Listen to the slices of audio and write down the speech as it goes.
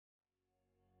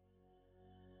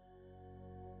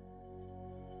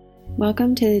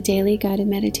Welcome to the Daily Guided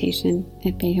Meditation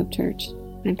at Bay Hope Church.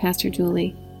 I'm Pastor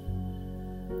Julie.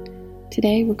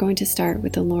 Today we're going to start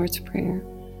with the Lord's Prayer.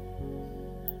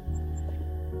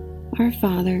 Our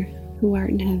Father, who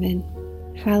art in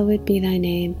heaven, hallowed be thy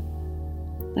name.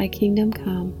 Thy kingdom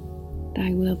come,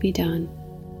 thy will be done,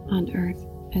 on earth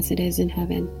as it is in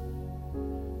heaven.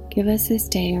 Give us this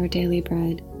day our daily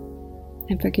bread,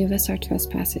 and forgive us our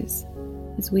trespasses,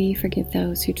 as we forgive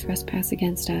those who trespass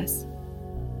against us.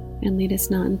 And lead us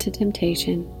not into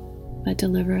temptation, but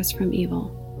deliver us from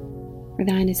evil. For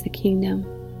thine is the kingdom,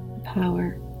 the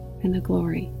power, and the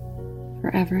glory,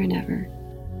 forever and ever.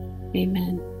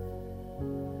 Amen.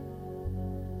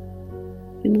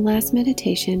 In the last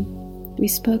meditation, we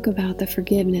spoke about the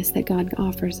forgiveness that God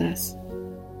offers us.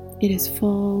 It is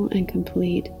full and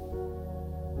complete.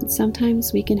 And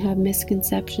sometimes we can have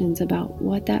misconceptions about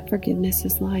what that forgiveness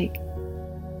is like.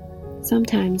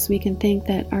 Sometimes we can think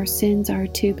that our sins are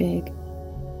too big,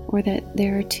 or that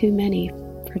there are too many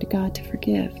for God to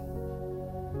forgive.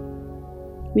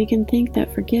 We can think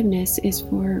that forgiveness is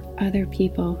for other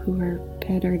people who are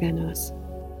better than us,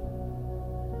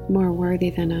 more worthy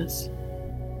than us.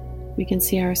 We can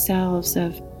see ourselves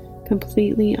as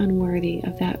completely unworthy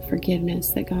of that forgiveness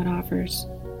that God offers.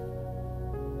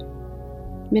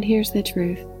 But here's the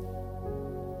truth.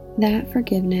 That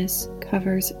forgiveness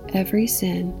covers every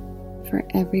sin for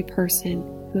every person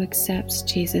who accepts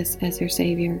Jesus as their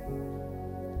Savior.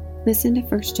 Listen to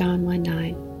 1 John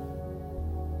 1:9.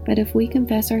 But if we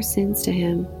confess our sins to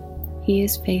Him, He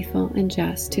is faithful and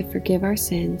just to forgive our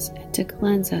sins and to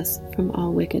cleanse us from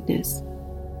all wickedness.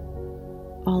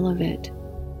 All of it.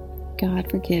 God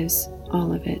forgives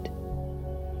all of it.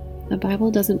 The Bible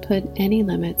doesn't put any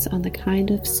limits on the kind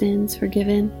of sins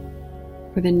forgiven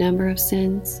or the number of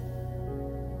sins.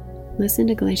 Listen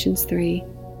to Galatians 3.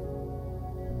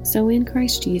 So in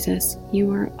Christ Jesus, you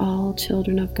are all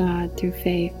children of God through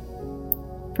faith.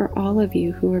 For all of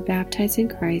you who were baptized in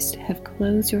Christ have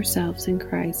clothed yourselves in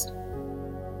Christ.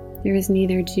 There is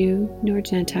neither Jew nor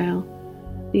Gentile,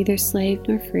 neither slave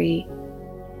nor free,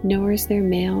 nor is there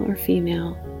male or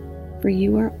female, for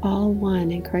you are all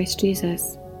one in Christ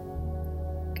Jesus.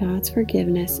 God's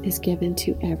forgiveness is given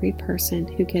to every person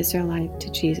who gives their life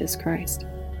to Jesus Christ.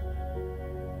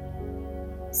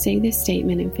 Say this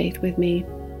statement in faith with me.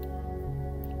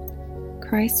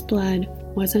 Christ's blood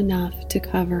was enough to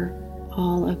cover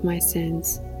all of my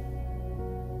sins.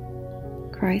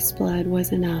 Christ's blood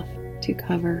was enough to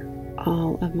cover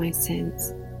all of my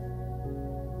sins.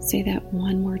 Say that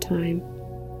one more time.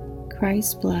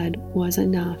 Christ's blood was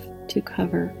enough to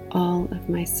cover all of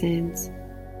my sins.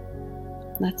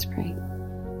 Let's pray.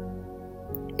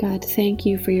 God, thank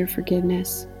you for your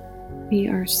forgiveness. We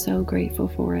are so grateful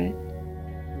for it.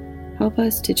 Help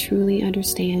us to truly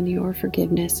understand your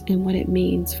forgiveness and what it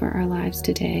means for our lives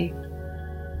today.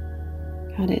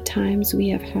 God, at times we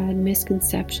have had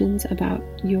misconceptions about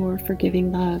your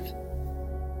forgiving love.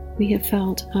 We have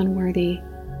felt unworthy.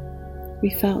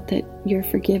 We felt that your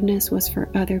forgiveness was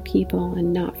for other people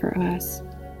and not for us.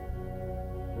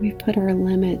 We've put our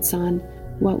limits on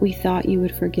what we thought you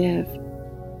would forgive.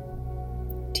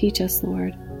 Teach us,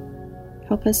 Lord.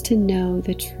 Help us to know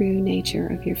the true nature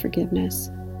of your forgiveness.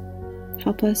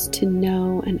 Help us to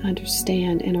know and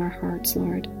understand in our hearts,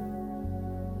 Lord.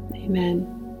 Amen.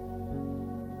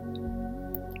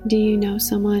 Do you know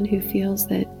someone who feels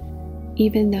that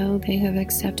even though they have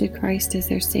accepted Christ as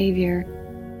their Savior,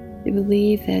 they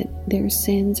believe that their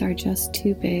sins are just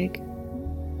too big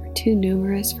or too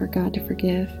numerous for God to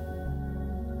forgive?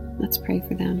 Let's pray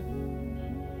for them.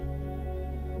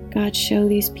 God, show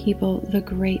these people the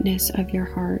greatness of your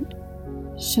heart.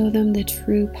 Show them the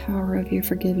true power of your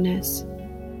forgiveness.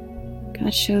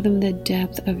 God, show them the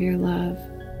depth of your love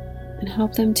and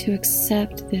help them to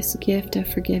accept this gift of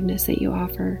forgiveness that you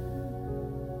offer.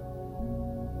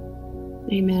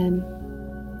 Amen.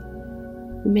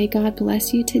 May God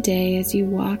bless you today as you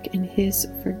walk in His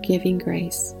forgiving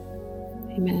grace.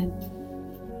 Amen.